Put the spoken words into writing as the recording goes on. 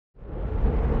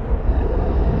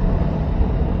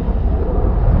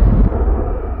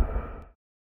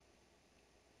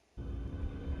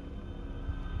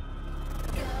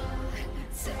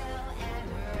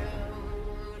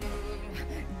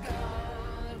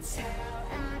Hi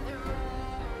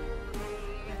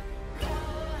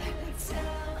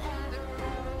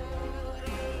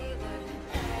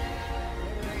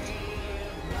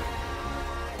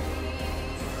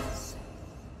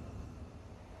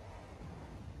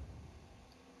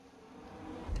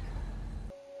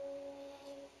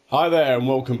there and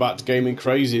welcome back to Gaming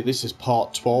Crazy. This is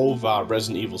part 12 of our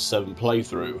Resident Evil 7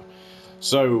 playthrough.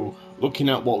 So, looking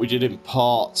at what we did in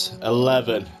part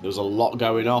 11, there was a lot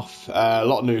going off, a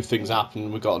lot of new things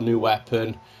happened. We got a new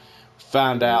weapon,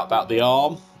 found out about the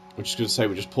arm, which is going to say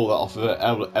we just pulled that off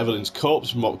of Evelyn's corpse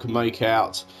from what we could make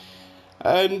out.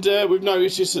 And we've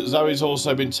noticed that Zoe's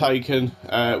also been taken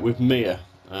with Mia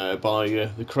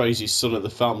by the crazy son of the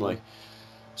family.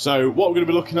 So what we're going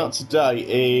to be looking at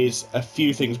today is a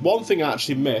few things. One thing I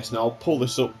actually missed, and I'll pull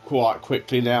this up quite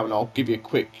quickly now and I'll give you a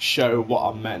quick show of what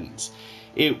I meant.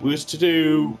 It was to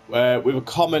do with a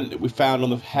comment that we found on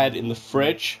the head in the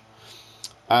fridge.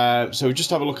 So we just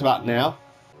have a look at that now.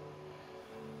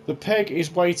 The pig is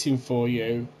waiting for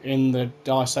you in the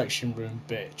dissection room,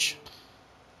 bitch.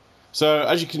 So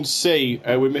as you can see,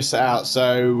 we missed it out.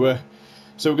 So we're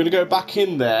going to go back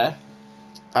in there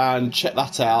and check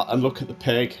that out and look at the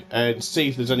pig and see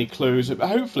if there's any clues.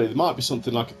 Hopefully there might be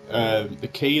something like the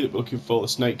key that we're looking for, the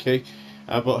snake key,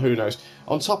 but who knows.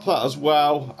 On top of that as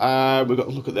well, we've got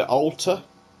to look at the altar,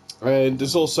 and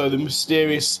there's also the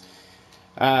mysterious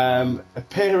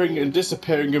appearing and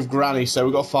disappearing of Granny, so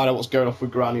we've got to find out what's going on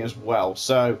with Granny as well.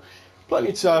 So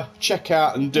plenty to check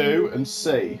out and do and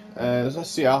see. Let's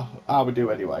see how we do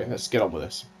anyway. Let's get on with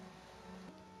this.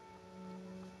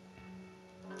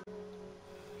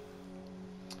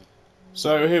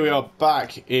 So here we are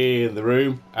back in the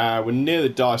room. We're near the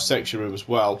dissection room as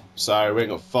well, so we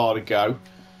ain't got far to go.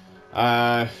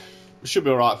 We should be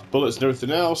alright for bullets and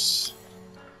everything else.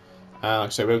 Like I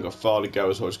say, we haven't got far to go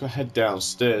as well. Just got to head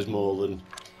downstairs more than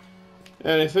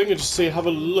anything and just have a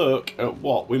look at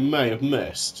what we may have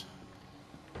missed.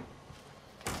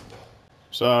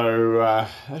 So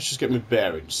let's just get my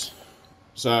bearings.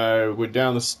 So we're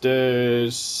down the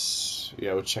stairs.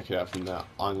 Yeah, we'll check it out from that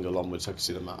angle onwards so I can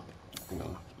see the map.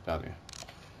 Down here.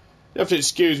 You have to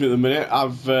excuse me at the minute.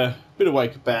 I've been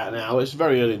awake about an hour. It's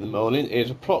very early in the morning. It's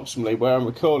approximately, where I'm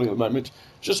recording at the moment,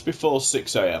 just before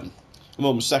 6 AM. I'm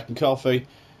on my second coffee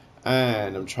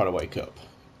and I'm trying to wake up.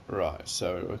 Right,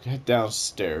 so we can head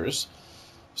downstairs.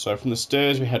 So from the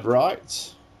stairs we head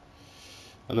right,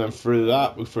 and then through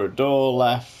that we through a door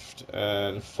left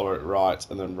and follow it right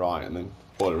and then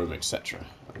boiler room, etc.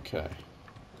 Okay.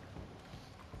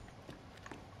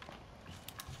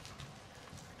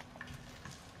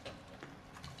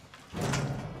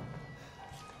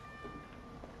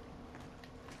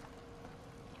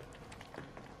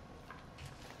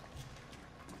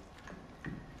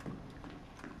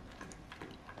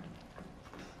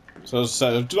 So as I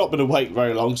said, I've not been awake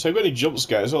very long, so we've got any jump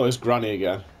scares. Oh, there's Granny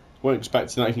again. Weren't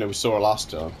expecting that even though we saw her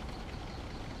last time.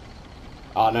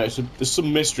 Ah, no, there's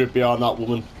some mystery behind that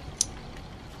woman.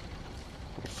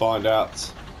 We'll find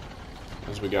out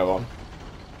as we go on.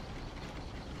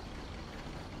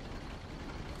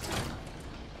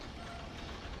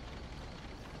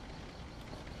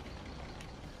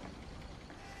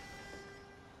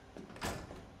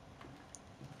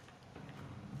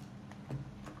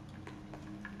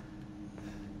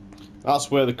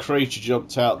 That's where the creature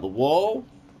jumped out the wall.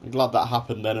 I'm glad that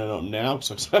happened then and not now,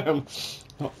 because I'm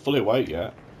not fully awake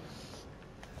yet.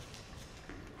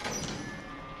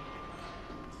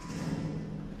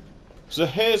 So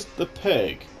here's the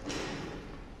pig.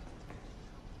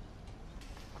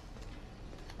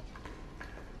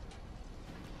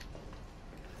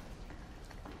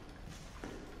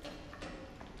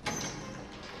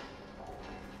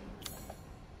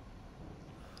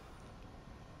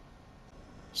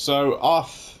 So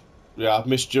I've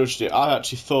misjudged it. I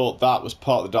actually thought that was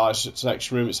part of the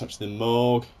dissection room. It's actually the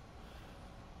morgue.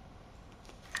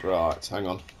 Right, hang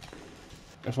on.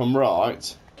 If I'm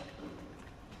right,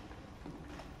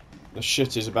 the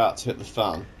shit is about to hit the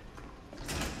fan.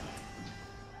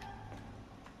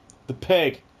 The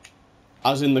pig,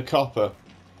 as in the copper.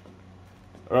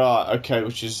 Right, okay,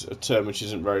 which is a term which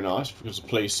isn't very nice because the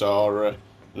police are an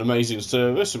amazing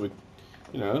service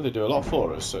and they do a lot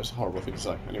for us, so it's a horrible thing to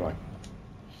say. Anyway.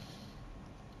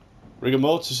 Rigor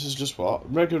mortis is just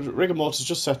what? Rigor mortis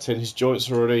just set in, his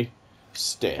joints are already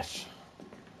stiff.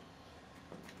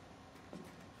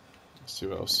 Let's see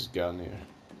what else is going here.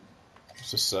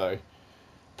 What's this say?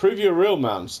 Prove you're a real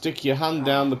man. Stick your hand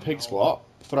down the pig's what?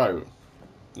 Throat.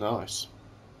 Nice.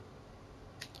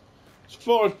 So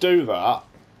before I do that,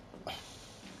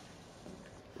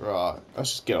 right,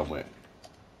 let's just get on with it.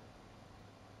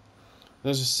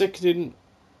 There's a sickening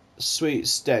sweet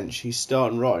stench. He's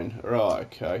starting rotting. Right,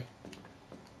 okay.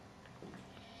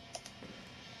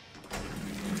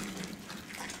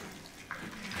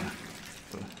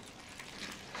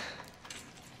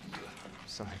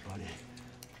 Sorry, buddy.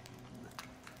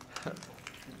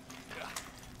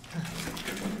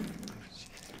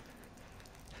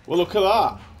 Well, look at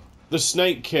that. The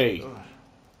snake key.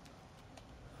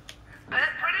 That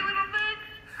pretty little thing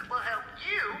will help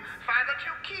you find the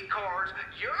 2 key cards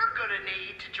you're gonna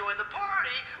need to join the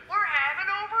party we're having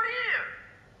over here.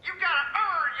 You've gotta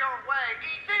earn your way,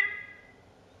 Ethan.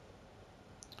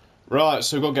 Right,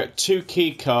 so we've got to get 2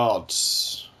 key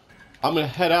cards. I'm going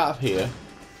to head out of here.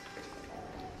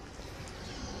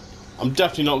 I'm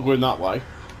definitely not going that way.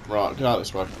 Right, go out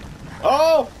this way.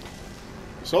 Oh!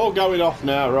 It's all going off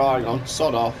now. Right, hang on.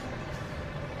 Sod off.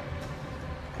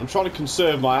 I'm trying to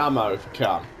conserve my ammo if I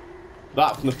can.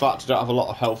 That from the fact I don't have a lot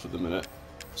of health at the minute.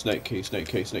 Snake key, snake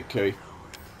key, snake key.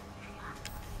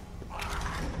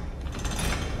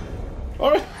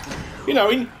 Alright. You know,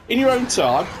 in your own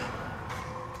time.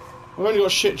 I've only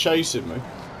got shit chasing me.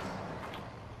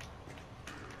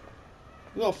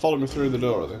 They're not following me through the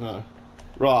door, are they? No.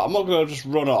 Right, I'm not going to just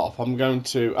run off. I'm going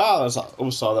to... Ah, there's that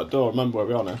other side of that door. Remember where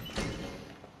we are now.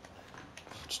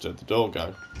 Just heard the door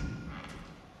go.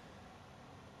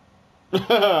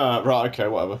 Right, okay,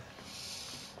 whatever.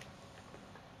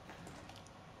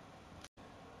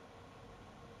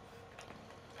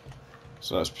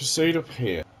 So let's proceed up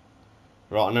here.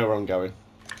 Right, I know where I'm going.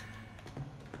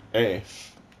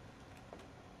 If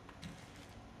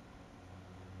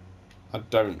I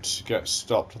don't get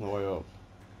stopped on the way up.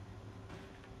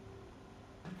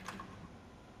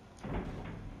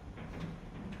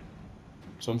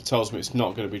 Something tells me it's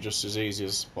not going to be just as easy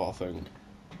as what I think.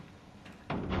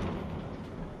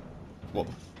 What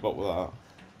was that?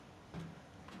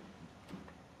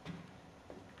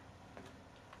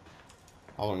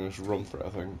 I'm going to just run for it, I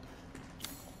think.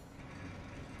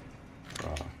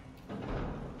 Right.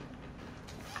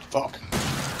 Fuck.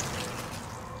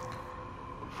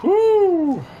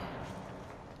 Whoo!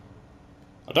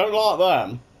 I don't like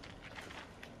them.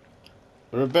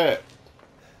 They're a bit...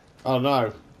 I don't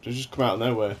know. They just come out of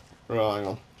nowhere. Right, hang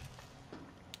on.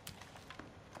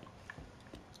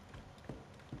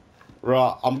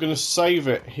 Right, I'm going to save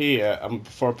it here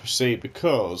before I proceed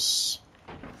because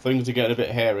things are getting a bit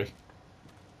hairy.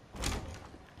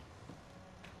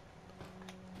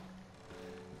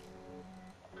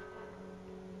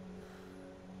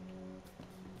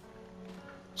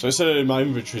 So instead my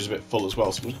inventory is a bit full as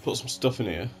well, so I'm going to put some stuff in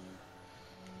here.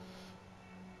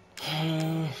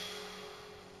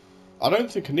 I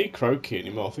don't think I need Crokey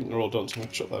anymore. I think they're all done, so I'm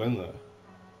going to chuck that in there.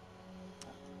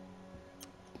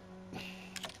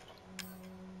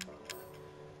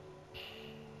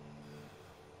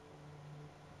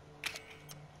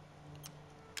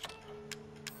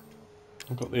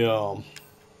 I've got the arm.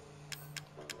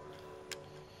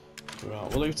 Right,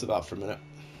 we'll leave to that for a minute.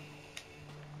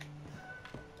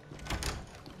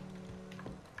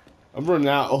 I'm running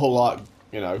out of all, like,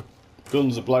 you know,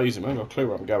 guns are blazing. I haven't got a clue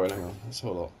where I'm going. Hang on, let's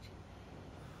have a look.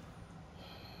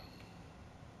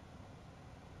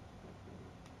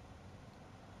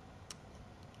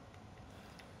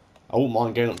 I wouldn't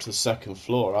mind getting up to the second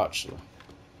floor, actually.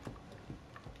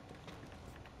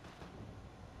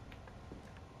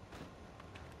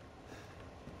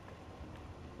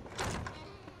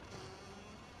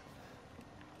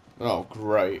 Oh,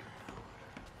 great.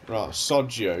 Right,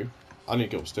 sod you. I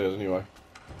need to go upstairs anyway.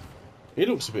 He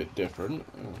looks a bit different.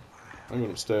 Oh, I'm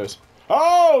going upstairs.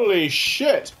 Holy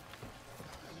shit!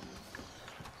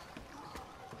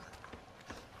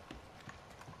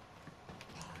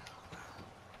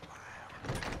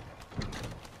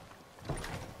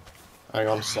 Hang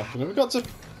on a second. Have we got to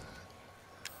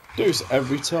do this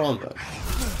every time then?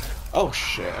 Oh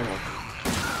shit, hang on.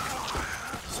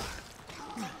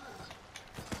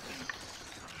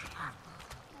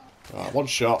 Right, one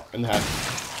shot in the head.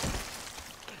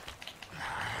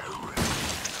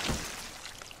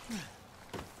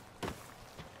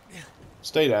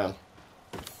 Stay down.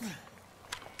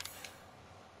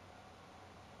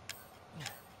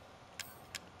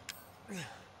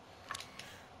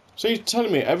 So you're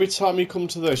telling me every time you come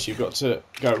to this you've got to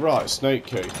go, right, snake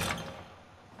key.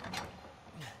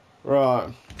 Right.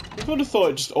 I would have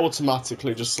thought it just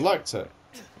automatically just select it.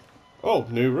 Oh,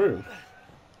 new room.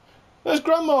 There's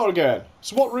Grandma again.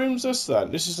 So what room's this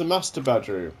then? This is the master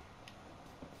bedroom.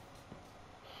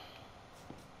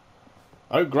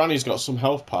 Oh, Granny's got some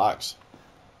health packs.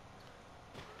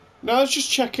 Now let's just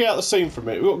check out the scene for a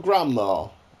minute. We've got Grandma.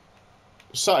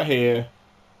 Sat here.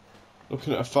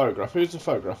 Looking at a photograph. Who's the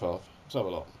photograph of? Let's have a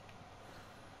look.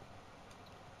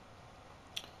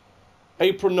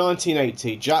 April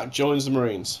 1980, Jack joins the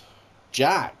Marines.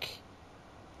 Jack?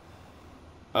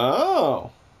 Oh.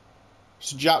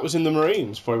 So Jack was in the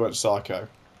Marines before he went psycho.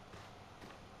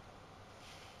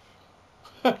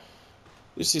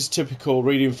 This is typical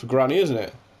reading for Granny, isn't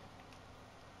it?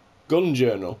 Gun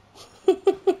journal.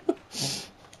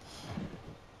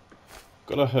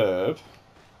 Got a herb.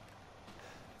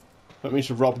 Don't mean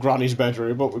to rob Granny's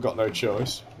bedroom, but we've got no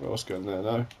choice. What's going there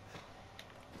now?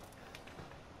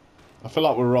 I feel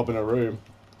like we're robbing a room.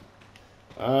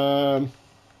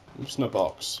 What's in the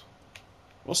box?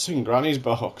 What's in Granny's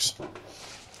box?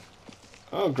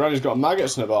 Oh, Granny's got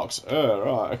maggots in the box.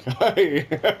 Oh, right,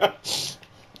 okay.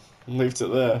 Leave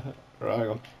it there. Right, hang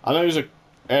on. I know there's an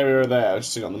area there, I've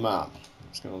just seen it on the map. I'm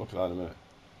just going to look at that in a minute.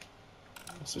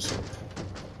 What's this one?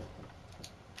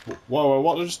 Whoa,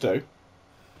 what did I just do?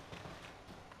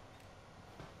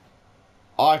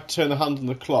 I turned the hand on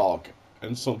the clock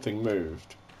and something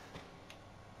moved.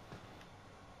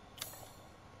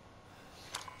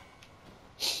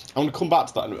 I'm going to come back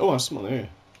to that in a minute. Oh, there's someone here.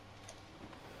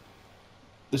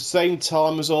 The same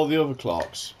time as all the other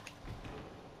clocks.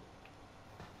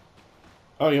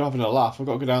 Oh, you're having a laugh. I've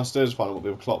got to go downstairs to find out what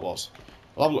the other clock was.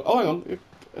 I'll have a look. Oh, hang on.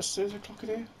 Is there a clock in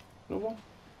here? Another one?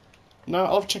 No,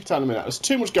 I'll have to check it out in a minute. There's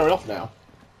too much going off now.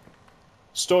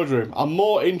 Storage room. I'm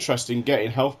more interested in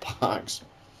getting health packs.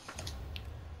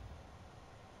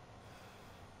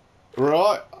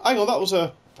 Right. Hang on, that was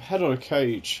a head on a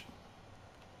cage.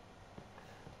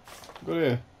 Got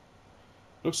here.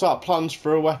 Looks like plans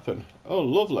for a weapon. Oh,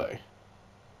 lovely.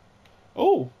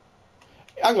 Oh.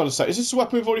 Hang on a sec. Is this a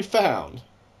weapon we've already found?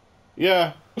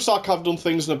 Yeah. Looks like I've done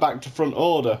things in a back to front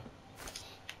order.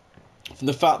 From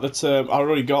the fact that I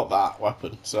already got that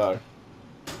weapon, so.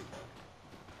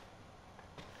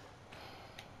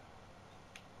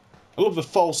 I love the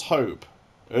false hope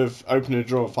of opening a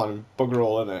drawer and finding bugger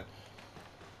all in it.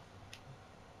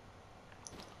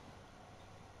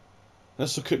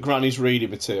 Let's look at Granny's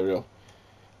reading material.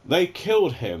 They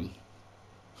killed him.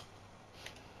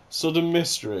 Sudden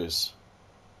mysteries.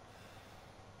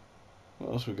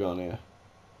 What else we got on here?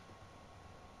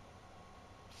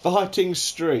 Fighting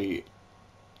Street.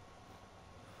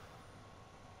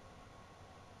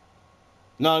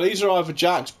 Now these are either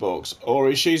Jack's books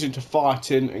or she's into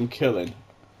fighting and killing.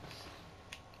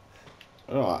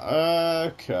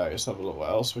 Alright, okay, let's have a look what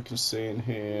else we can see in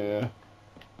here.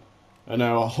 I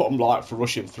know what I'm like for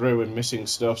rushing through and missing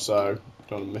stuff, so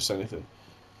don't want to miss anything.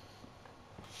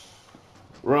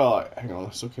 Right, hang on,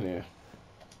 let's look in here.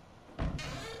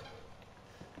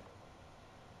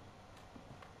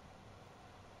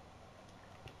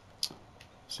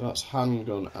 So that's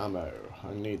handgun ammo.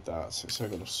 I need that. It's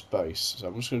got enough space. So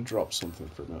I'm just going to drop something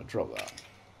for a minute. Drop that.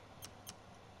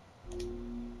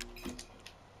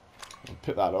 I'll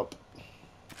pick that up.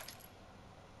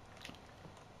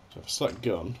 So if I select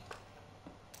gun,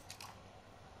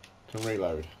 I can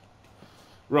reload.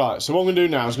 Right, so what I'm going to do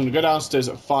now is I'm going to go downstairs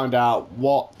and find out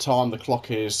what time the clock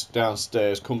is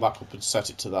downstairs, come back up and set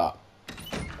it to that.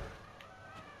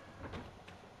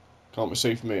 Can't be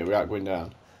seen from here without going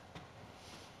down.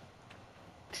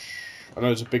 I know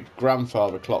there's a big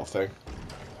grandfather clock thing.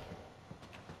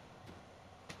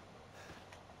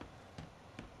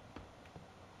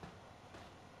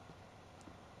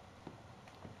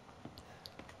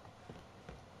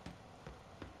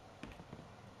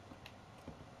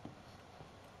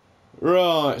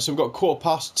 Right, so we've got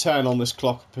 10:15 on this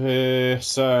clock up here,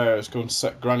 so let's go and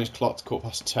set Granny's clock to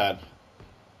 10:15.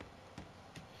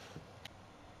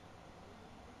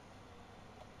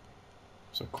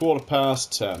 So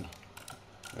 10:15.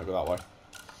 Maybe that way.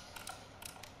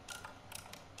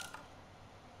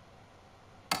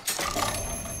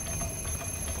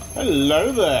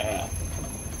 Hello there.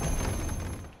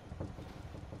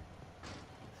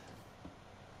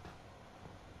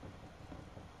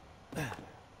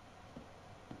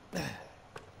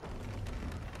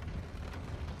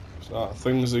 So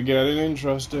things are getting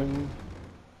interesting.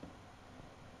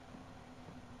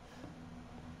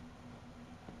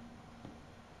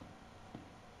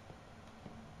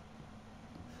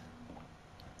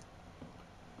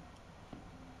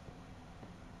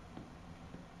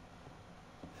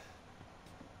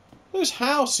 This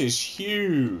house is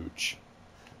huge.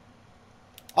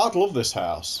 I'd love this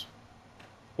house.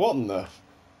 What in the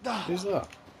is that?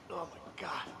 Oh my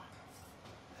god.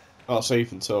 Oh, that's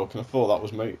Ethan talking. I thought that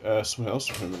was me. Someone else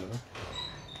from him.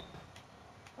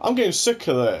 I'm getting sick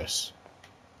of this.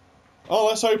 Oh,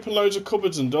 let's open loads of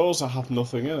cupboards and doors that have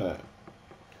nothing in it.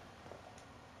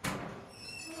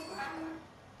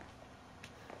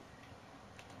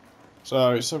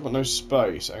 So, it's still got no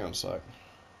space. Hang on a sec.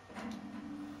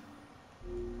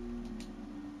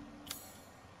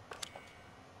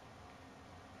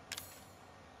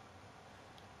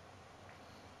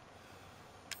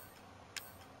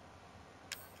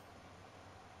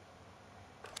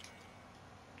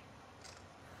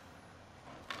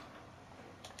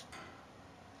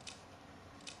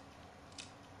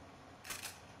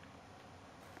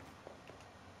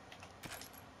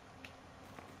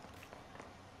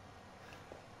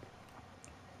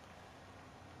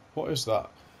 What is that?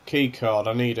 Key card.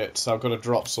 I need it, so I've got to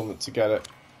drop something to get it.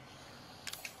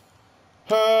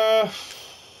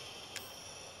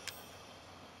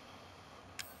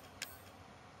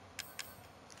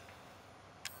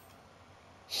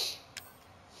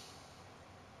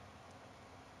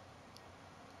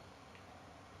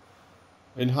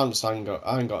 Enhanced, I ain't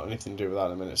got anything to do with that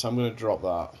in a minute, so I'm going to drop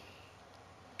that.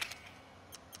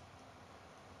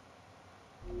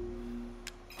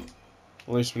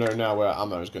 At least we know now where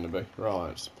ammo is going to be. Right,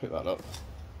 let's pick that up.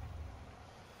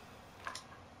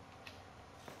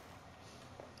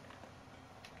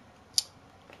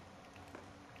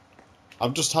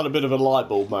 I've just had a bit of a light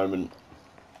bulb moment.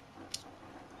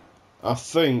 I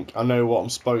think I know what I'm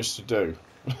supposed to do.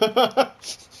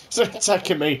 It's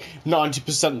taking me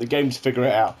 90% of the game to figure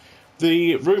it out.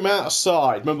 The room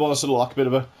outside, remember when I said it looked like a bit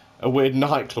of a weird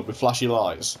nightclub with flashy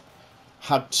lights?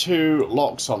 Had 2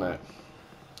 locks on it.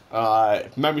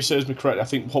 If memory serves me correctly, I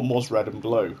think one was red and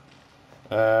blue.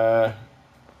 So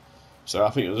I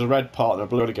think it was a red part and a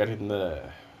blue. Got to get in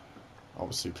there.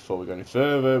 Obviously, before we go any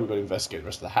further, we've got to investigate the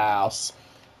rest of the house,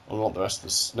 unlock the rest of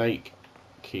the snake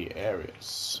key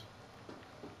areas.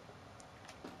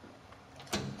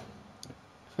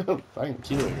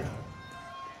 Thank you.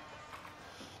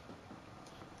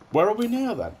 Where are we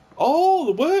now then? Oh,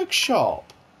 the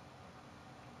workshop!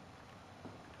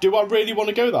 Do I really want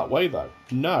to go that way though?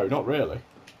 No, not really.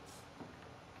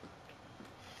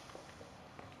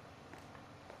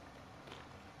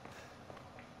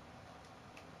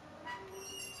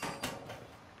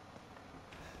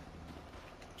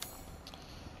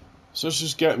 So let's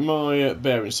just get my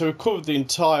bearings. So we've covered the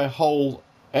entire whole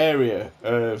area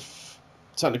of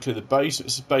technically the base.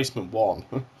 It's basement 1.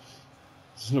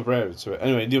 There's another area to it.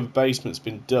 Anyway, the other basement's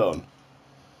been done.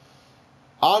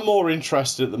 I'm more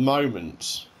interested at the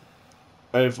moment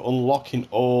of unlocking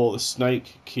all the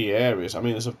snake key areas. I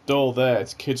mean, there's a door there.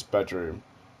 It's a kid's bedroom.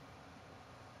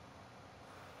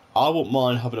 I wouldn't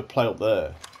mind having a play up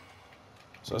there.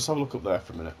 So let's have a look up there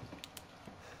for a minute.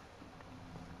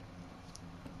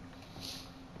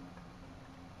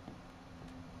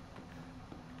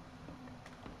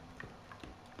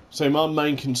 So my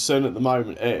main concern at the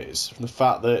moment is from the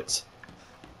fact that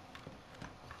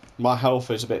my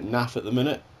health is a bit naff at the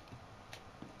minute.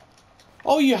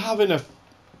 Oh, you're having a...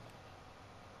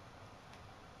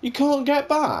 You can't get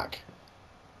back.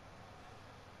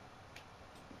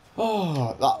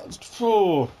 Oh, that's...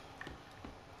 Oh.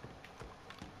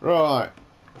 Right.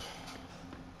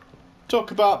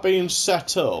 Talk about being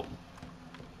set up.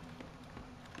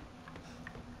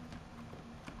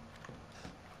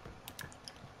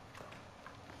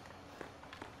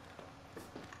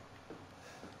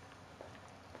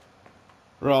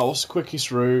 Right, what's the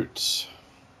quickest route?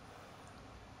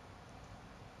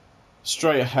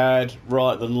 Straight ahead,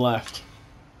 right then left.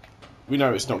 We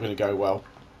know it's not going to go well.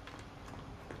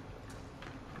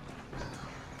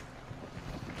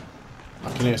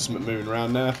 I can hear something moving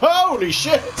around there. Holy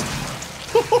shit!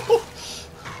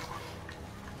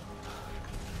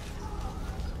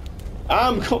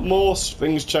 I've got more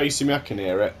things chasing me, I can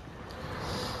hear it.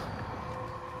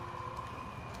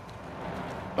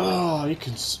 Oh, you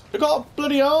can... I've got a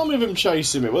bloody army of them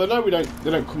chasing me. Well, no, they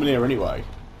don't come in here anyway.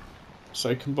 So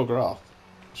you can bugger off.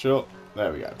 Sure.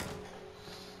 There we go.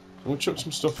 We'll chuck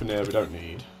some stuff in here we don't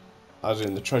need. As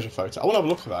in the treasure photo. I want to have a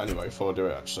look at that anyway before I do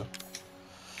it, actually.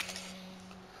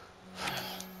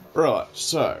 Right,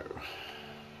 so...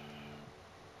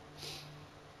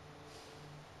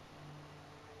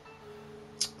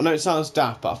 I know it sounds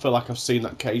daft, but I feel like I've seen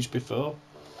that cage before.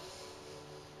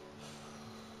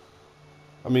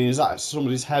 I mean, is that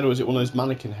somebody's head or is it one of those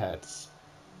mannequin heads?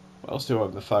 What else do I have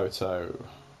in the photo?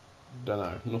 Don't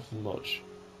know, nothing much.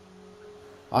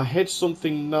 I hid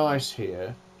something nice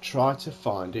here. Try to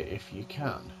find it if you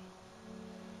can.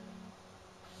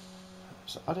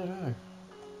 So, I don't know.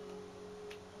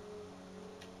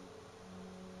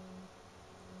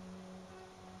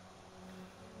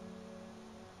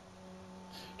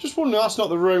 Just wondering, that's not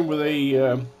the room with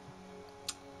the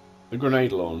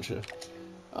grenade launcher.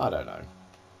 I don't know.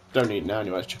 Don't need it now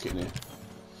anyway, let's chuck it in here.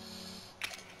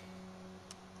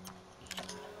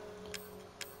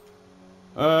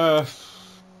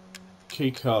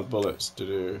 Keycard bullets to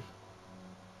do.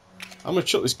 I'm going to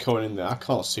chuck this coin in there. I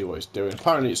can't see what it's doing.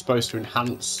 Apparently it's supposed to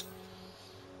enhance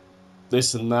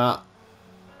this and that.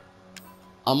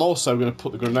 I'm also going to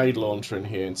put the grenade launcher in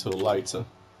here until later.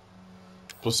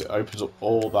 Plus it opens up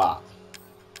all that.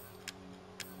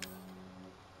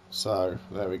 So,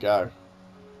 there we go.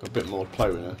 Got a bit more to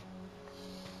play with now.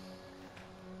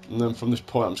 And then from this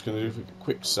point I'm just going to do a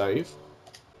quick save.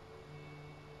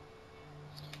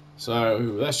 So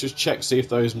let's just check, see if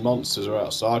those monsters are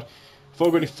outside. Before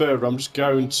we go any further, I'm just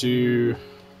going to...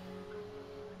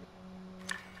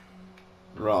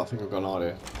 Right, I think I've got an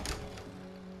idea.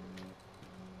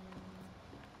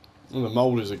 And the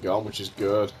moulders are gone, which is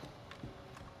good.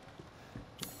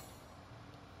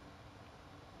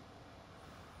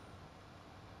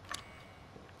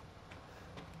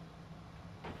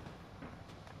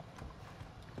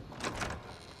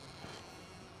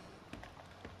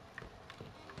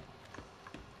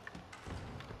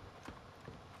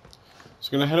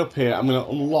 So I'm going to head up here. I'm going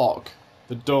to unlock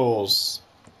the doors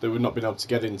that we've not been able to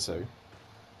get into.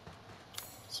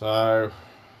 So,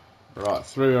 right,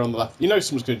 through here on the left. You know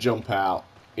someone's going to jump out.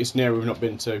 It's near we've not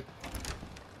been to.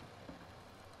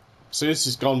 So this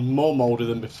has gone more mouldy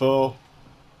than before.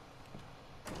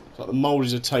 It's like the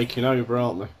mouldies are taking over,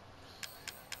 aren't they?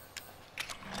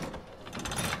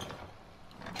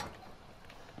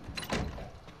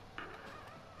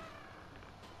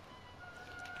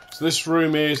 So this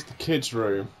room is the kids'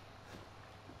 room.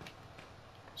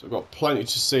 So I've got plenty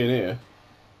to see in here.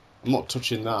 I'm not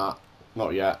touching that.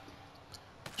 Not yet.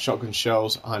 Shotgun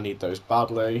shells. I need those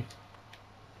badly.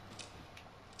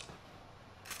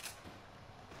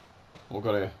 What have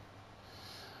we got here?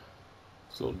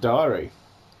 It's a little diary.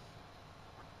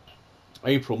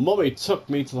 April. Mummy took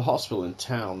me to the hospital in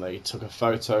town. They took a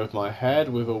photo of my head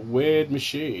with a weird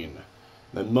machine.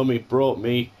 Then Mummy brought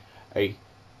me a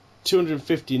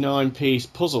 259-piece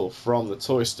puzzle from the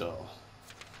toy store.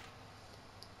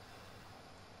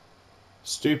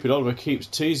 Stupid Oliver keeps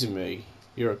teasing me.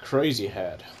 You're a crazy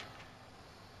head.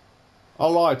 I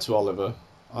lied to Oliver.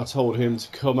 I told him to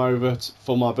come over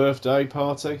for my birthday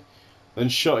party, then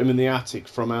shot him in the attic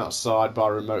from outside by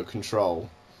remote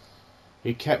control.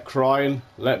 He kept crying,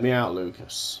 "Let me out,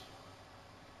 Lucas."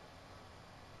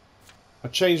 I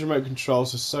changed remote control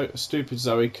so stupid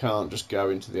Zoe can't just go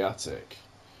into the attic.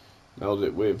 Melded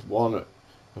it with one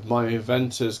of my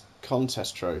inventor's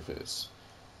contest trophies.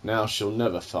 Now she'll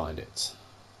never find it.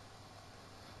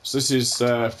 So this is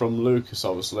from Lucas,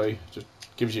 obviously. Just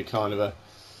gives you kind of a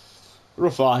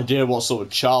rough idea what sort of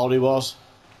child he was.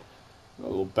 Got a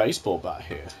little baseball bat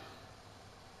here.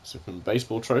 So from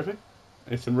baseball trophy.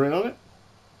 Anything written on it?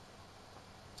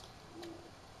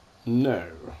 No.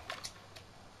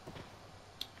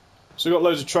 So we've got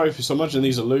loads of trophies. So I imagine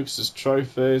these are Lucas's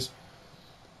trophies.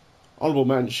 Honourable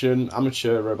mention,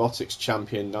 amateur robotics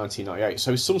champion 1998. So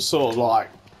he's some sort of like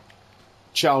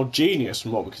child genius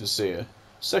from what we can see here.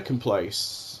 Second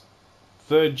place,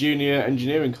 third junior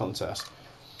engineering contest.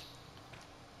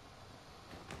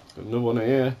 Got another one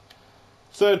here.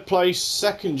 Third place,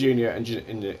 second junior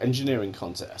engineering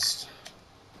contest.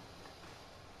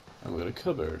 And we've got a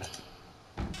cupboard.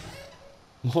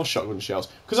 More shotgun shells.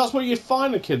 Because that's what you'd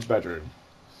find in a kid's bedroom.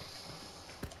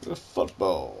 A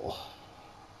football.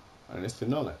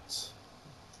 Anything on it?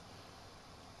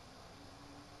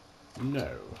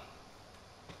 No.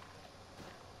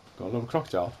 Got another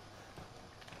crocodile.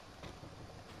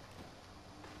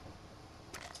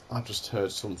 I've just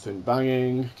heard something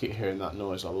banging. Keep hearing that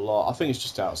noise a lot. I think it's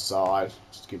just outside.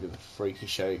 Just to give you the freaky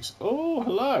shakes. Oh,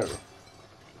 hello.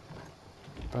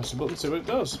 Press the button, see what it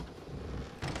does.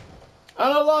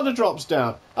 And a ladder drops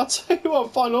down. I'll tell you what, I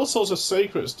find all sorts of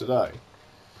secrets today.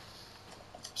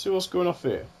 See what's going off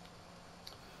here.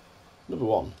 Number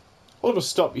one. Oliver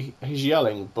stopped his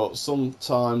yelling, but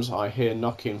sometimes I hear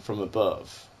knocking from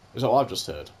above. Is that what I've just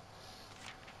heard?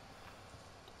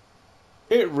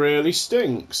 It really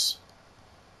stinks.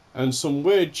 And some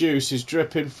weird juice is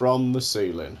dripping from the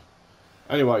ceiling.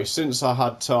 Anyway, since I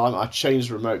had time, I changed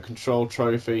the remote control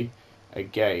trophy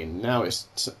again. Now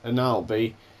it'll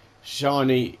be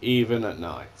shiny even at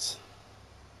night.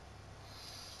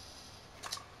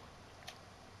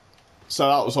 So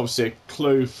that was obviously a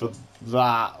clue for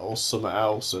that or something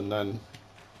else, and then,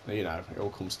 you know, it all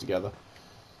comes together.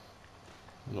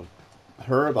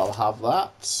 Herb, I'll have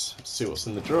that. Let's see what's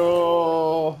in the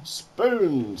drawer.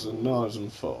 Spoons and knives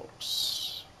and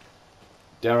forks.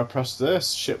 Dare I press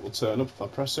this? Shit will turn up if I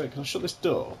press it. Can I shut this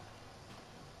door?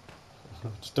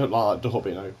 Just don't like that door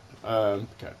being open.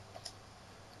 Okay.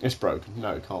 It's broken.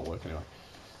 No, it can't work anyway.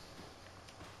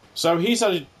 So he's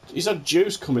had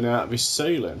juice coming out of his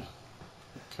ceiling.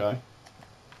 Okay.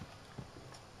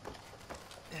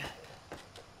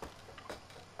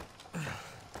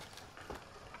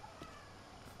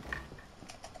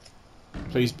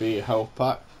 Please be a health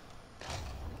pack.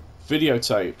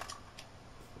 Videotape.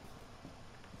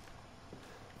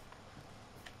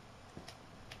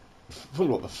 I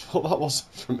wonder what the fuck that was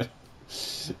from me.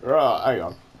 Right, hang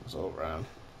on. It's all round.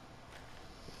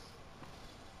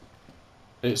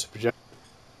 It's a projector.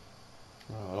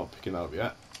 Oh, I'm not picking that up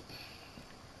yet.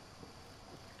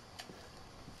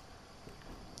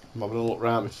 I'm having a look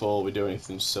round before we do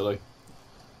anything silly.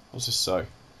 What's this say?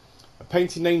 A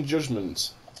painting named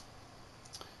Judgment.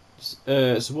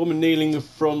 It's a woman kneeling in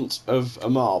front of a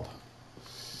mob.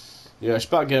 Yeah, she's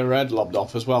about to get her head lobbed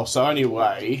off as well. So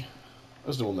anyway,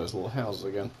 there's one of those little houses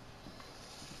again.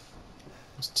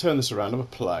 Let's turn this around, have a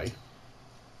play.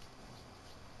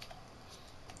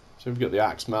 So we've got the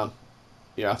axe man.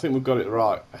 Yeah, I think we've got it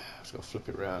right. Just got to flip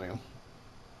it round, hang on.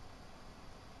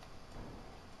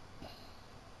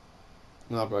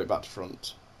 Now I've got it back to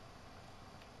front.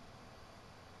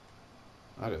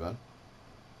 I do then.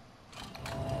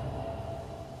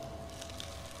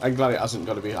 I'm glad it hasn't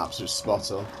got to be absolute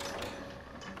spot on.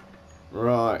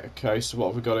 Right, okay, so what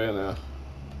have we got here now?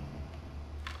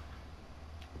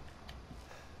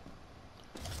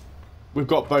 We've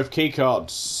got both key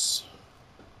cards.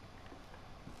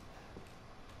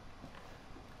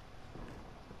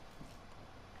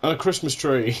 And a Christmas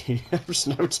tree. I've just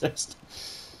noticed.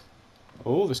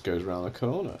 Oh, this goes around the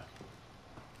corner.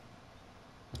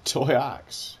 A toy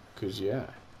axe. Because, yeah.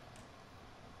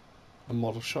 A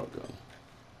model shotgun.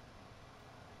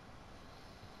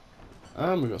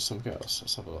 And we've got something else.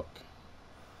 Let's have a look.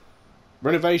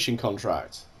 Renovation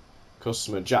contract.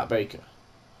 Customer Jack Baker.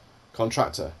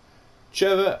 Contractor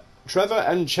Trevor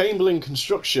and Chamberlain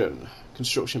Construction.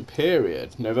 Construction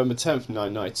period November 10th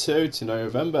 1992 to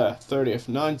November 30th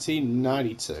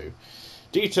 1992.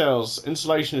 Details: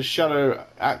 installation of shadow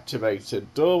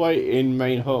activated doorway in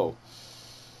main hall.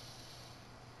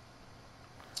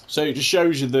 So it just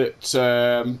shows you that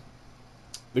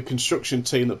the construction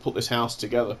team that put this house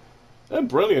together, they're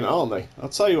brilliant, aren't they? I'll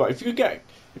tell you what, if you get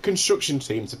a construction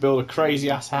team to build a crazy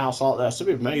ass house like this, it'd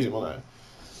be amazing, wouldn't it?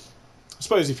 I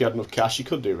suppose if you had enough cash, you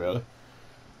could do, really.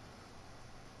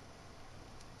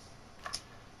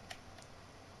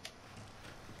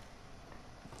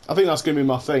 I think that's going to be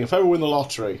my thing. If I ever win the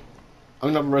lottery, I'm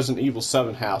going to have a Resident Evil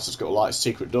 7 house that's got like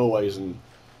secret doorways and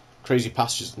crazy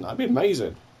passages and that. That'd be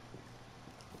amazing.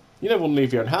 You never want to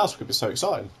leave your own house, it could be so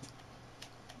exciting.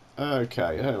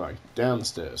 Okay, anyway, down the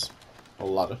stairs. Or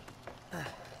ladder.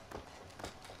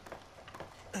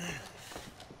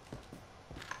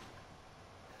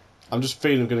 I'm just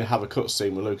feeling I'm going to have a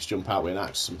cutscene where Lucas jump out with an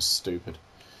axe, something stupid.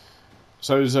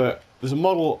 So there's a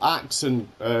model axe and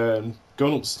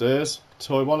gun upstairs,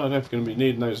 toy one. I don't know if we're going to be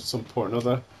needing those at some point or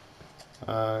another.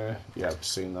 Yeah, I've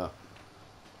seen that.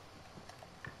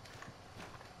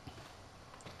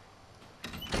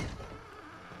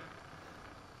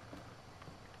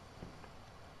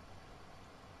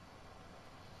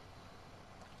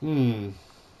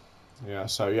 Yeah,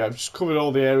 so yeah, I've just covered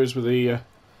all the areas with the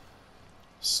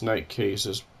snake keys.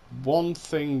 There's one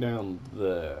thing down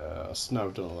there. No,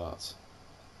 I've done all that.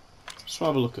 Just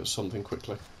have a look at something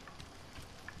quickly.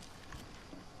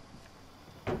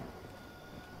 I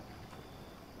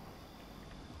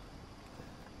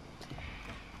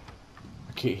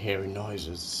keep hearing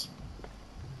noises.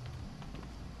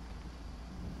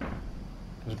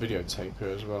 There's a videotape here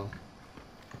as well.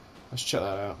 Let's check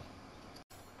that out.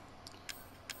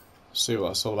 See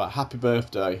what it's all about. Happy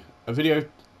birthday. A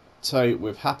videotape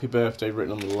with happy birthday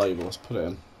written on the label. Let's put it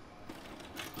in.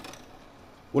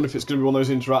 Wonder if it's going to be one of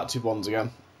those interactive ones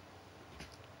again.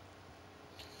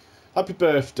 Happy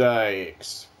birthday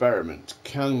experiment.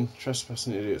 Can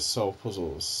trespassing idiots solve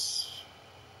puzzles?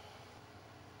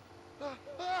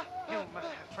 You, my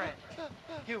friend.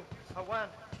 You are one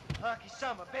lucky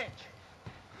son of a bitch.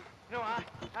 You know, I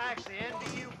actually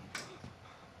envy you.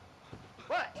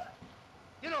 What?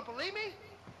 You don't believe me?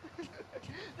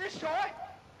 This toy?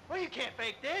 Well, you can't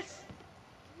fake this.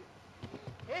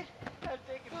 It has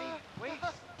taken me weeks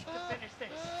to finish this,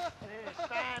 and it is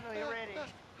finally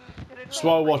ready. So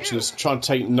while watching this, try and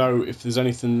take note if there's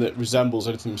anything that resembles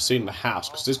anything we've seen in the house,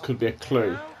 because this could be a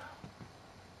clue.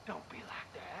 Don't be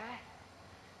like that.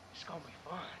 It's gonna be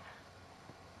fun.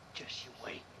 Just you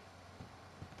wait.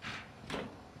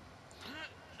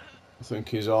 I think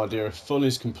his idea of fun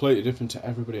is completely different to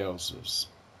everybody else's.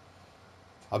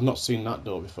 I've not seen that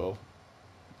door before.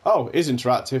 Oh, it is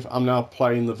interactive. I'm now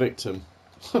playing the victim.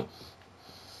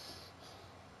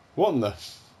 What in the...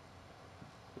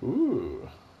 Ooh.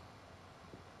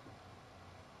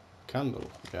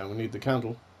 Candle. Yeah, we need the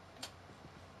candle.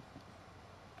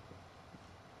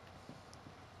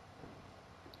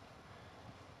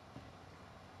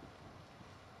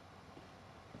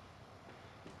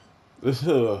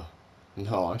 Ugh.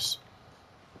 Nice.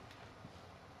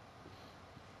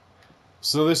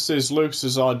 So this is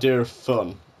Lucas's idea of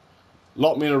fun.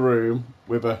 Lock me in a room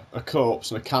with a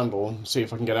corpse and a candle and see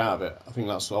if I can get out of it. I think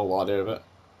that's the whole idea of it.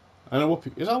 And a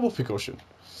whoopee... Is that a whoopee cushion?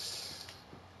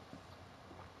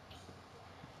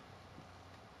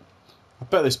 I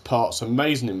bet this part's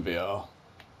amazing in VR.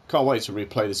 Can't wait to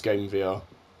replay this game in VR.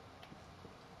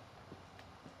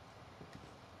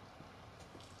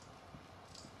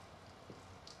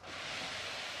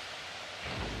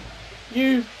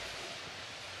 You...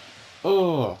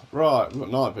 Oh, right, we've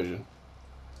got night vision.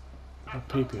 A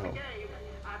peepee hole.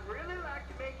 I'd really like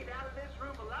to make it out of this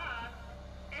room alive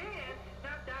and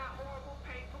not die a horrible,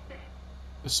 painful death.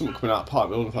 There's something coming out of the pipe,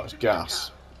 I wonder if that's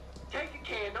gas. Take a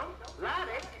candle, light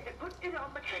it, and put it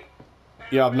on the cake.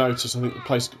 Yeah, I've noticed, I think the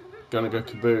place is gonna go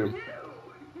kaboom.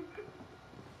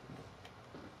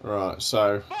 Right,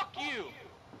 so... Fuck you!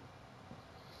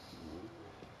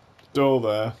 Door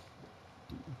there.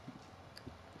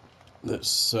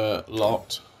 That's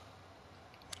locked.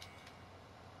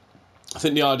 I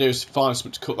think the idea is to find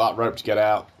something to cut that rope to get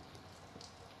out.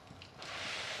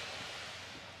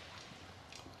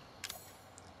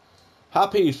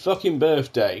 Happy fucking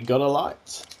birthday, got a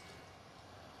light?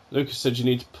 Lucas said you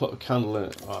need to put a candle in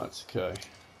it. Right, okay.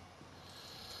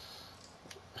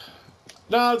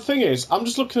 Now, the thing is, I'm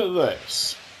just looking at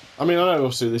this. I mean, I know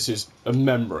obviously this is a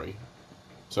memory.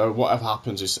 So whatever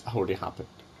happens is already happened.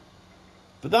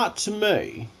 But that, to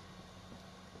me...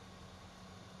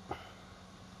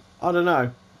 I don't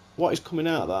know. What is coming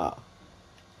out of that?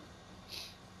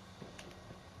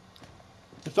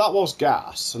 If that was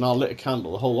gas, and I lit a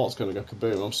candle, the whole lot's going to go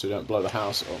kaboom. Obviously, don't blow the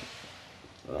house up.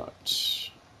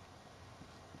 Right.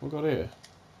 What have we got here?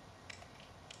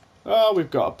 Oh,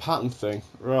 we've got a pattern thing.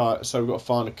 Right, so we've got to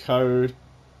find a code.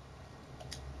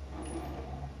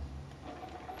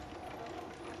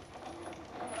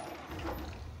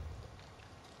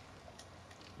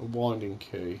 A winding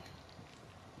key.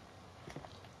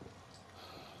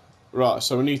 Right,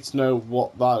 so we need to know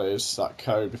what that is, that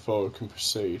code, before we can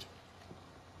proceed.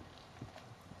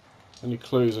 Any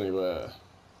clues anywhere?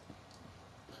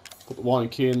 Put the winding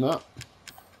key in that.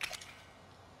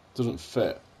 Doesn't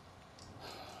fit.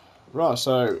 Right,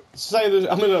 so say that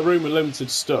I'm in a room with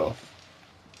limited stuff.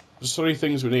 There's 3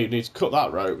 things we need. We need to cut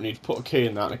that rope, we need to put a key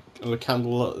in that, and a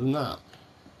candle in that.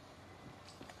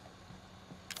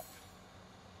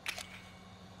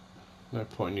 No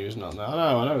point in using that now.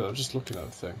 I know, I'm just looking at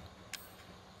the thing.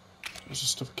 Let's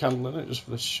just stuff a candle in it, just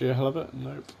for the sheer hell of it.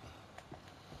 Nope.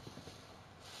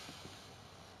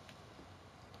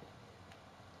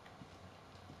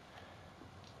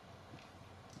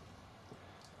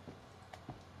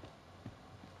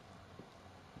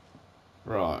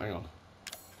 Right, hang on.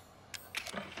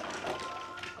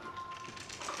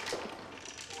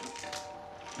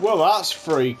 Well, that's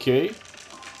freaky.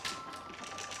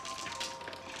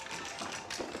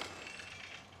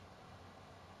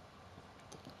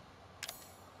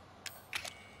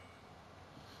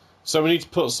 So we need to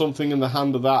put something in the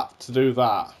hand of that to do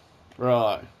that.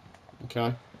 Right.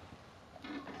 Okay.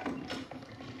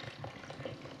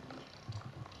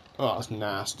 Oh, that's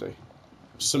nasty.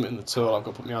 Something in the tool, I've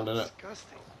got to put my hand in it.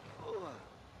 Disgusting.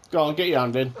 Go on, get your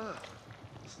hand in.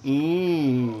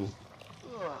 Mmm.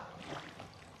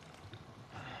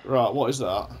 Right, what is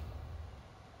that?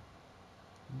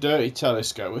 Dirty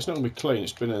telescope. It's not going to be clean,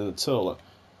 it's been in the toilet.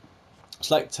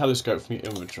 Select telescope from your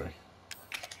inventory.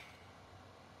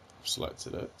 I've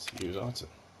selected it. Use item.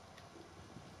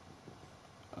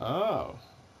 Oh.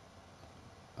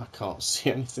 I can't see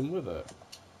anything with it.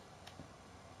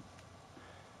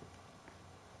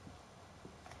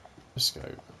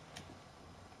 Telescope.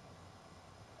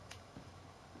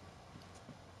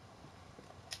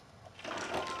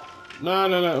 No.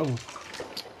 Oh.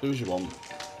 Do as you want.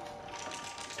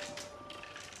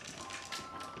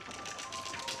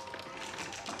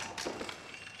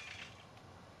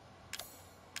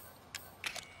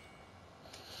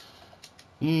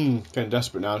 Getting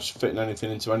desperate now, just fitting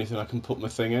anything into anything I can put my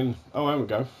thing in. Oh, there we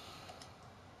go.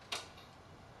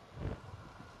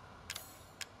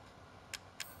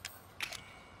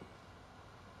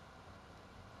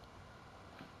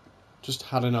 Just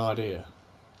had an idea.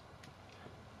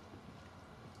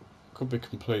 Could be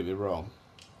completely wrong.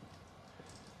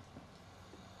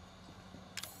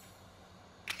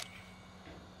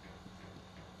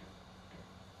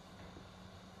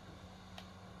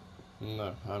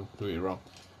 No, I'm completely wrong.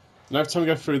 And every time we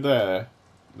go through there,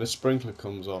 the sprinkler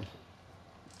comes on.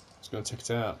 It's going to take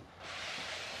it out.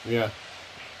 Yeah.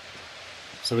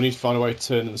 So we need to find a way to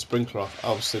turn the sprinkler off.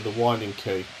 Obviously the winding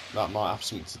key, that might have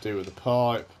something to do with the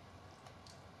pipe.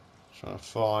 Trying to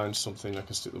find something I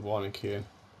can stick the winding key in.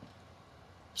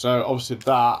 So obviously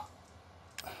that...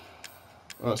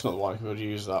 Oh, it's not the winding key, we'll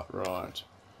use that, right.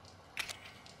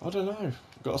 I don't know.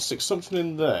 Got to stick something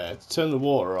in there to turn the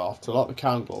water off, to light the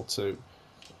candle, to...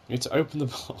 You need to open the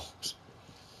box.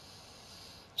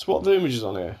 So what are the images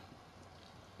on here?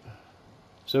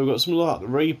 So we've got something like the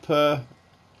Reaper.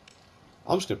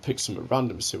 I'm just going to pick some at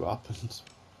random and see what happens.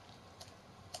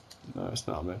 No, it's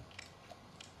not me.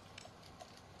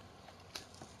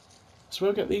 So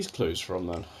where do I get these clues from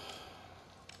then?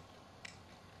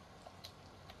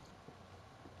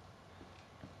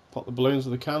 Pop the balloons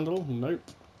with a candle? Nope.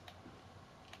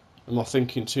 Am I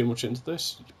thinking too much into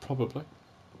this? Probably.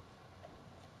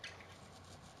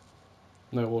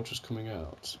 No water's coming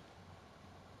out.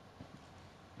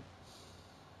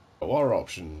 What are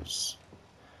options?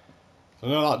 I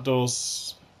know that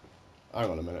does... Hang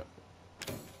on a minute.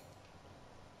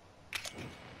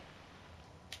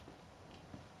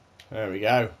 There we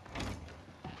go.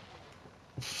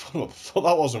 I thought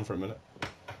that wasn't for a minute.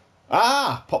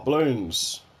 Ah! Pop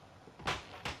balloons.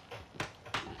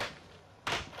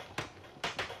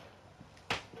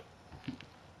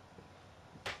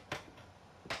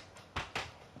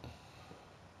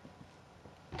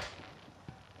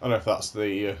 I don't know if that's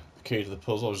the key to the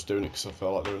puzzle. I was just doing it because I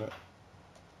felt like doing it.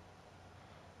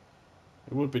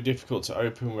 It would be difficult to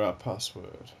open without a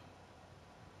password.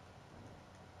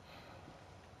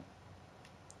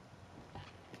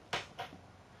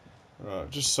 Right,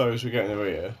 just so as we're getting over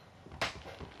here.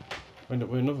 We end up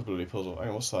with another bloody puzzle. Hang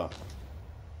on, what's that?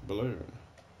 Balloon.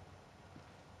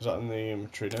 Is that in the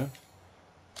inventory now?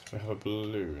 We have a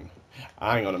balloon.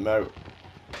 Hang on a minute.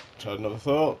 Tried another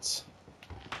thought.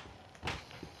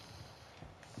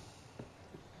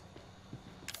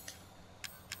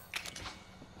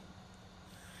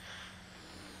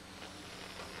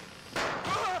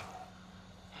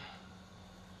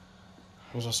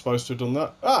 Was I supposed to have done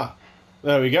that? Ah!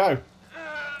 There we go.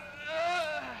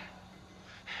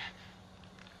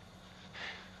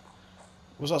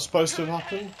 Was that supposed to have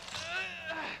happened?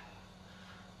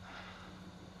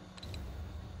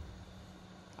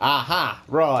 Aha!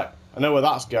 Right. I know where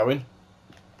that's going.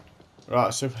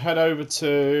 Right, so if we head over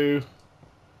to...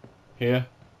 here.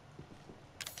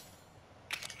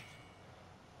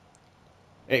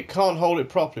 It can't hold it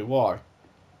properly. Why?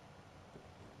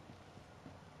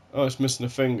 Oh, it's missing a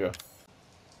finger.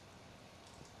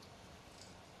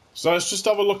 So let's just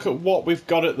have a look at what we've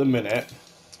got at the minute.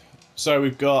 So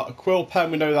we've got a quill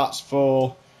pen, we know that's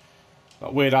for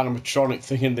that weird animatronic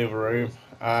thing in the other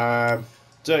room.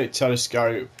 Dirty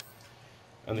telescope,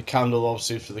 and the candle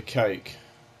obviously for the cake.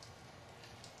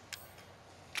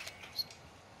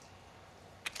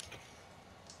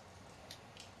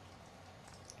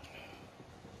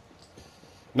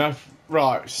 Now,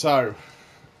 right, so,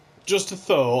 just a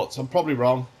thought, I'm probably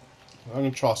wrong. I'm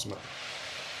going to try something.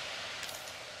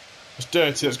 It's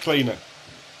dirty, let's clean it.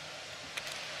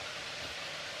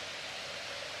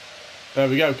 There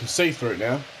we go, we can see through it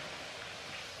now.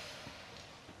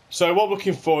 So what we're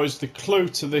looking for is the clue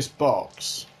to this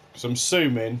box. Because I'm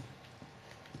assuming...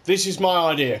 This is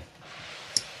my idea.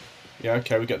 Yeah,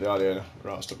 okay, we get the idea now.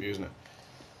 Right, I'll stop using it.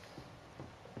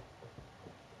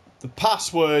 The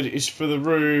password is for the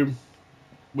room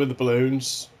with the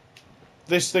balloons.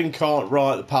 This thing can't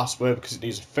write the password because it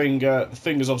needs a finger. The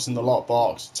finger's obviously in the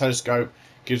lockbox. The telescope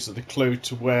gives it the clue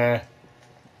to where...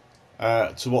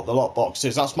 to what the lockbox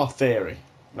is. That's my theory.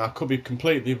 Now, I could be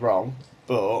completely wrong,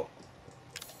 but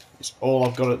it's all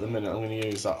I've got at the minute. I'm going to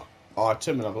use that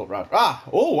item and I've got round. Ah!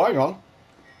 Oh, hang on.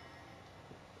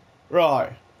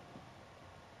 Right.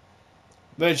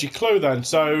 There's your clue then.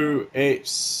 So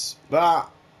it's that,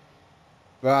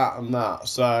 that, and that.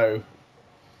 So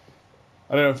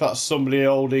I don't know if that's somebody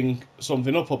holding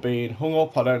something up or being hung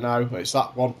up. I don't know. It's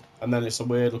that one, and then it's a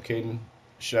weird looking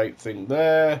shape thing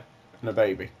there. And a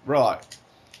baby. Right.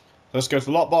 Let's go to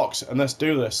the lockbox and let's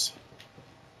do this.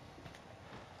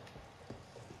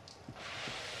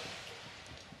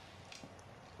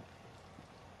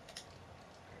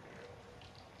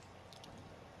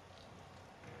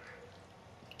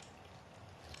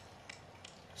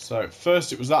 So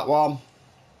first it was that one.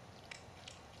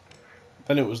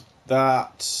 Then it was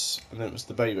that. And then it was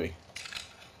the baby.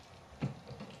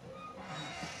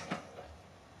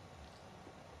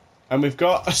 And we've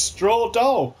got a straw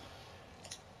doll.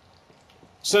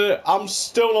 So I'm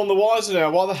still on the wiser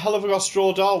now. Why the hell have I got a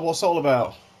straw doll? What's it all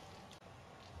about?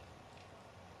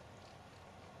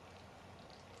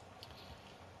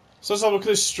 So let's have a look at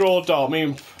this straw doll. I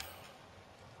mean,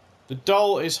 the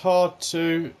doll is hard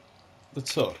to the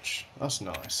touch. That's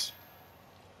nice.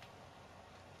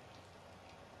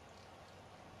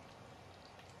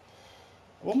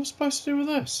 What am I supposed to do with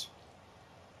this?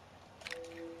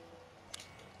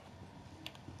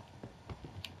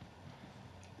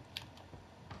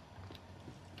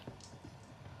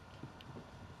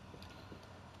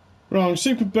 Right, I'm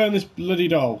see if we can burn this bloody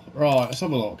doll. Right, let's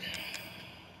have a look.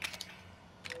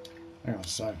 Hang on a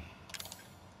sec.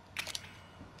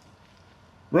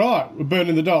 Right, we're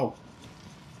burning the doll.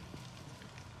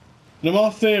 Now my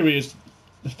theory is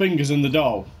the finger's in the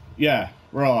doll. Yeah,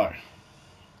 right.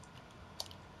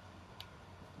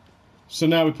 So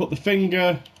now we put the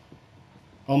finger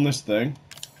on this thing.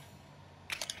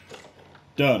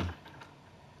 Done.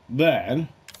 Then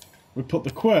we put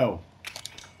the quill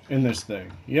in this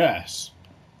thing. Yes.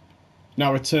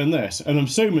 Now return this. And I'm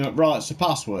assuming it writes the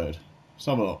password. Let's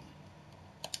have a look.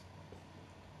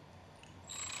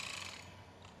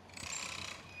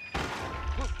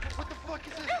 What the fuck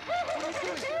is this?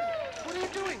 What are you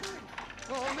doing?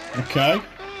 Oh man. Okay.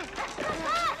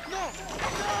 No.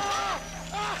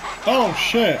 Oh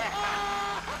shit.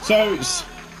 So it's...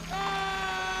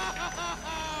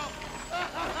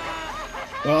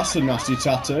 Well, that's a nasty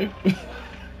tattoo.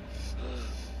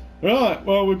 Right,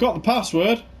 well we've got the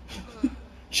password.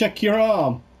 Check your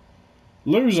arm.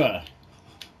 Loser.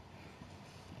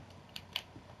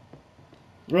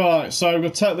 Right, so we're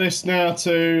going to take this now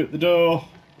to the door.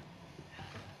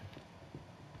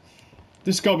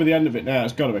 This has got to be the end of it now,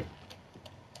 it's got to be.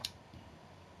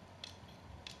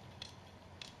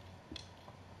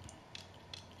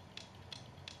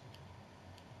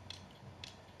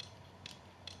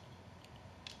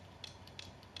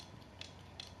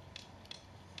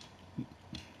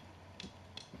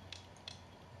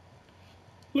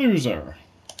 Loser.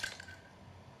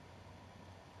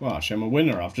 Well, actually, I'm a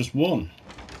winner. I've just won.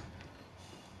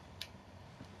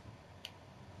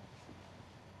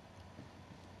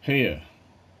 Here.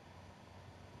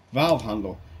 Valve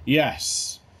handle.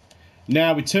 Yes.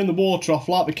 Now we turn the water off,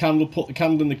 light the candle, put the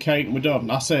candle in the cake, and we're done.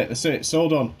 That's it. That's it. It's all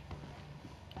done.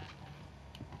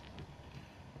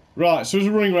 Right, so as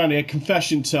we're running around here,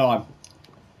 confession time.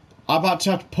 I've had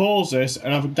to pause this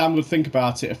and have a damn good think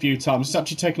about it a few times. It's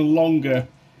actually taken longer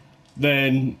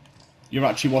than you're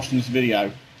actually watching this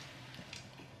video.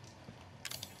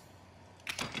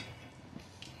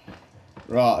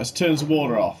 Right, let's turn the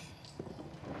water off.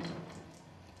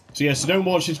 So yeah, so don't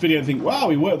watch this video and think, wow,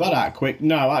 we worked that out quick.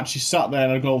 No, I actually sat there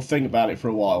and I got to think about it for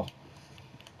a while.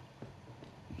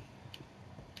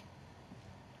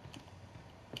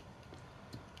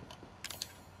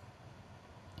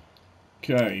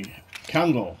 Okay,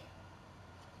 candle.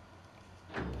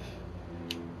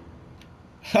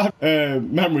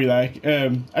 Memory there.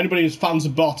 Anybody who's fans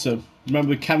of Bottom,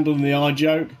 remember the candle in the eye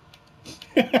joke?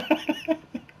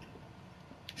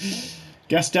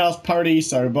 Guest house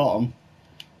Paradiso Bottom.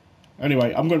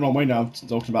 Anyway, I'm going the wrong way now,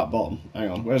 talking about Bottom. Hang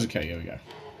on, where's the cake? Here we go.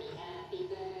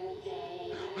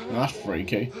 That's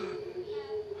freaky.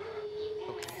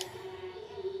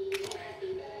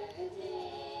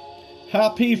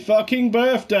 Happy fucking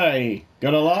birthday!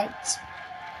 Got a light?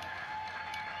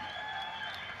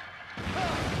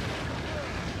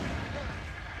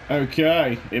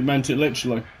 Okay, it meant it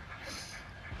literally.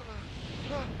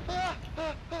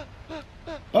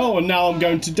 Oh, and now I'm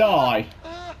going to die.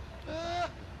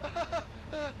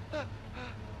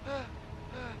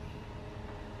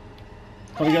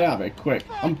 Gotta get out of it, quick.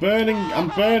 I'm burning, I'm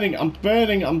burning, I'm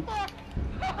burning, I'm...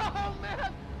 Oh,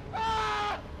 man!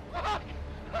 Fuck!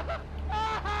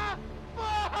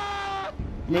 I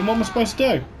mean, what am I supposed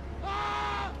to do?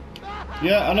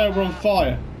 Yeah, I know we're on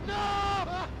fire.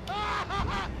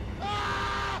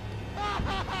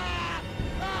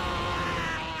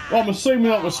 Well, I'm assuming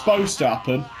that was supposed to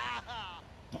happen.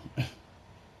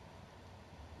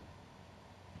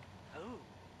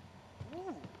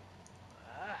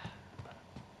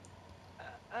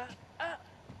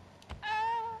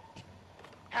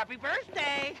 Happy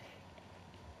birthday!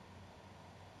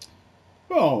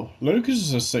 Well, Lucas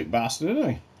is a sick bastard, isn't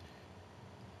he?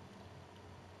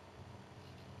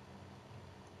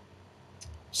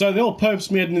 So the whole purpose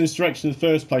of me heading in this direction in the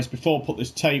first place before I put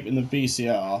this tape in the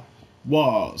VCR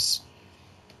was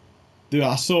that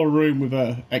I saw a room with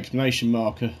a exclamation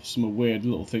marker, some weird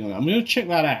little thing on it. I'm going to check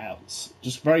that out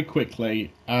just very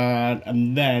quickly,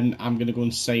 and then I'm going to go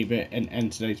and save it and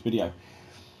end today's video.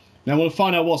 Now I'm going to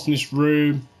find out what's in this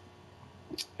room,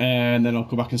 and then I'll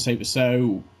go back and save it.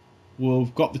 So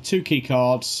we've got the 2 key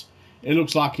cards. It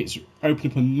looks like it's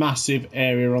opened up a massive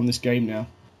area on this game now.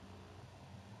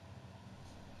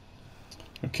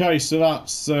 Okay, so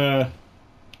that's a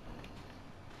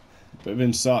bit of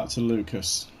insight to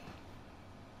Lucas.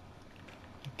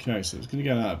 Okay, so it's going to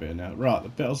get out a bit now. Right, the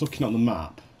bit I was looking on the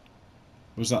map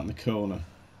was that in the corner.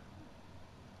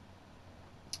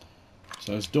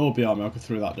 So there's a door behind me, I'll go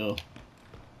through that door.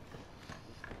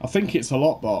 I think it's a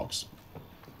lockbox.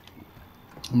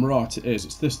 I'm right, it is.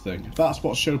 It's this thing. If that's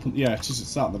what showed up on... Yeah, it is.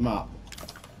 It's that on the map.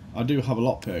 I do have a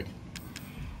lockpick.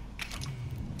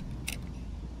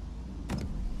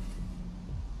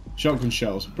 Shotgun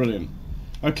shells. Brilliant.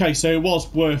 Okay, so it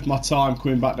was worth my time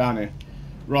coming back down here.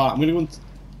 Right, I'm going to...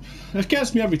 It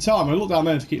gets me every time. I look down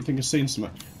there to keep thinking I've seen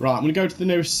something. Right, I'm going to go to the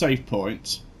nearest save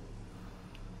point.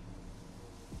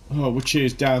 Oh, which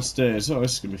is downstairs. Oh,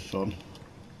 this is going to be fun.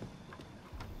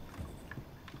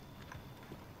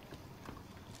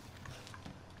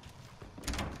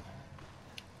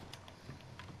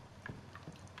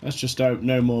 Let's just hope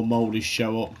no more moldies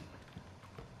show up.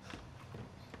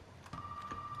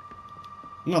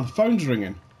 No, the phone's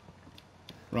ringing.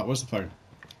 Right, where's the phone?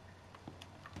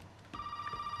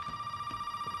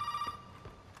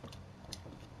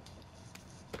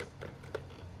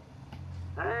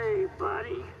 Hey,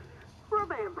 buddy.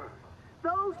 Remember,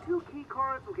 those 2 key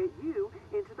cards will get you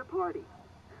into the party.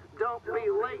 Don't be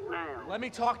late now. Let me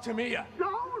talk to Mia.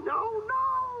 No, no,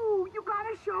 no! You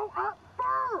gotta show up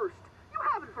first! You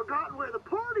haven't forgotten where the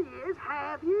party is,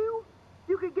 have you?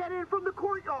 You can get in from the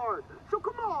courtyard. So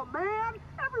come on, man.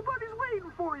 Everybody's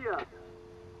waiting for you.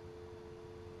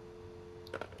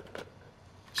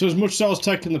 So as much as I was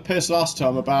taking the piss last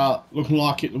time about looking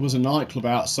like it was a nightclub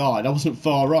outside, I wasn't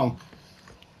far wrong.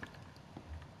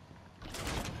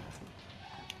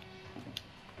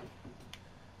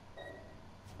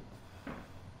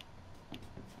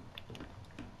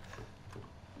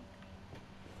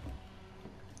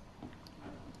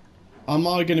 Am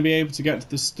I going to be able to get to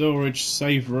the storage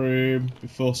save room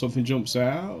before something jumps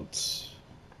out?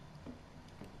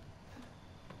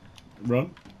 Run.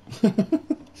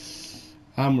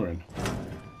 Hammering.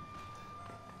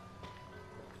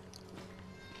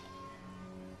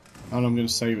 And I'm going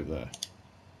to save it there.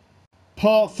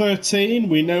 Part 13,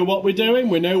 we know what we're doing,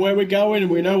 we know where we're going,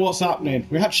 and we know what's happening.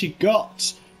 We actually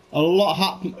got a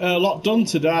lot done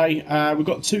today. We've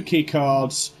got 2 key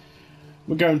cards.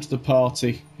 We're going to the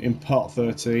party in part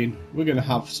 13. We're going to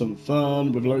have some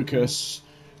fun with Lucas.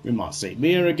 We might see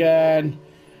Mia again.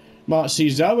 Might see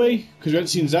Zoe, because we haven't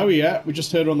seen Zoe yet. We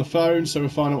just heard her on the phone, so we'll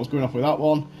find out what's going on with that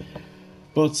one.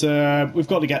 But we've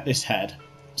got to get this head.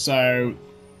 So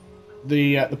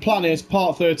the plan is,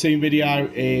 part 13 video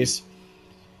is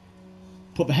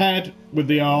put the head with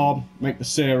the arm, make the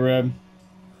serum.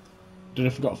 Don't know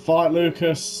if we've got to fight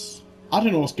Lucas. I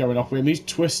don't know what's going on with him. He's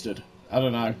twisted. I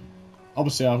don't know.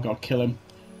 Obviously, I've got to kill him.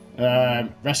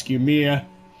 Rescue Mia.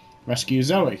 Rescue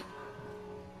Zoe.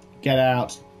 Get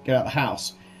out the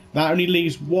house. That only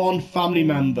leaves one family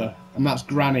member, and that's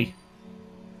Granny.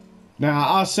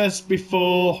 Now, as I said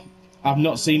before, I've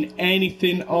not seen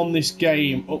anything on this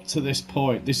game up to this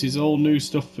point. This is all new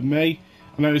stuff for me.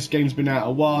 I know this game's been out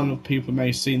a while, and people may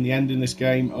have seen the end in this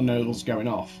game or know what's going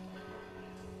off.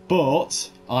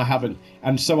 But I haven't.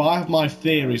 And so I have my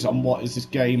theories on what is this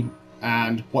game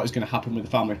and what is going to happen with the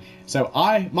family. So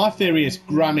my theory is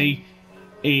Granny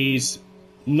is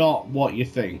not what you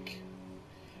think.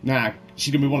 Now,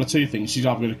 she's going to be one of 2 things. She's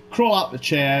either going to crawl out the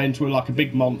chair into like a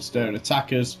big monster and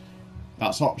attack us.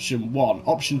 That's option 1.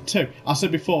 Option 2, I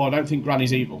said before, I don't think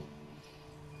Granny's evil.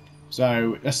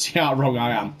 So, let's see how wrong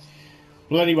I am.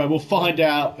 Well, anyway, we'll find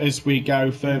out as we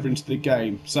go further into the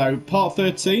game. So, part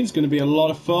 13 is going to be a lot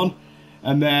of fun.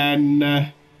 And then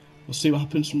we'll see what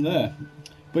happens from there.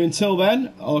 But until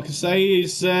then, all I can say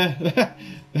is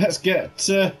let's get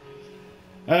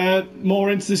more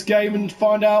into this game and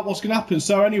find out what's going to happen.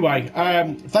 So anyway,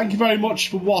 thank you very much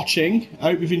for watching.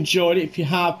 I hope you've enjoyed it. If you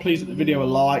have, please hit the video a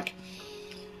like.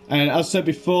 And as I said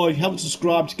before, if you haven't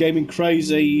subscribed to Gaming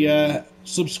Crazy,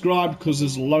 subscribe because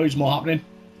there's loads more happening.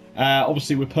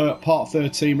 Obviously, we're part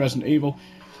 13 Resident Evil.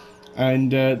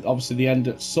 And obviously the end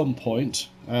at some point.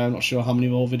 I'm not sure how many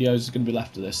more videos are going to be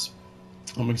left of this.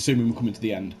 I'm assuming we're coming to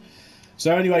the end.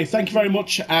 So anyway, thank you very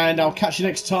much, and I'll catch you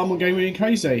next time on Gaming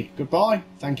Crazy. Goodbye.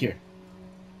 Thank you.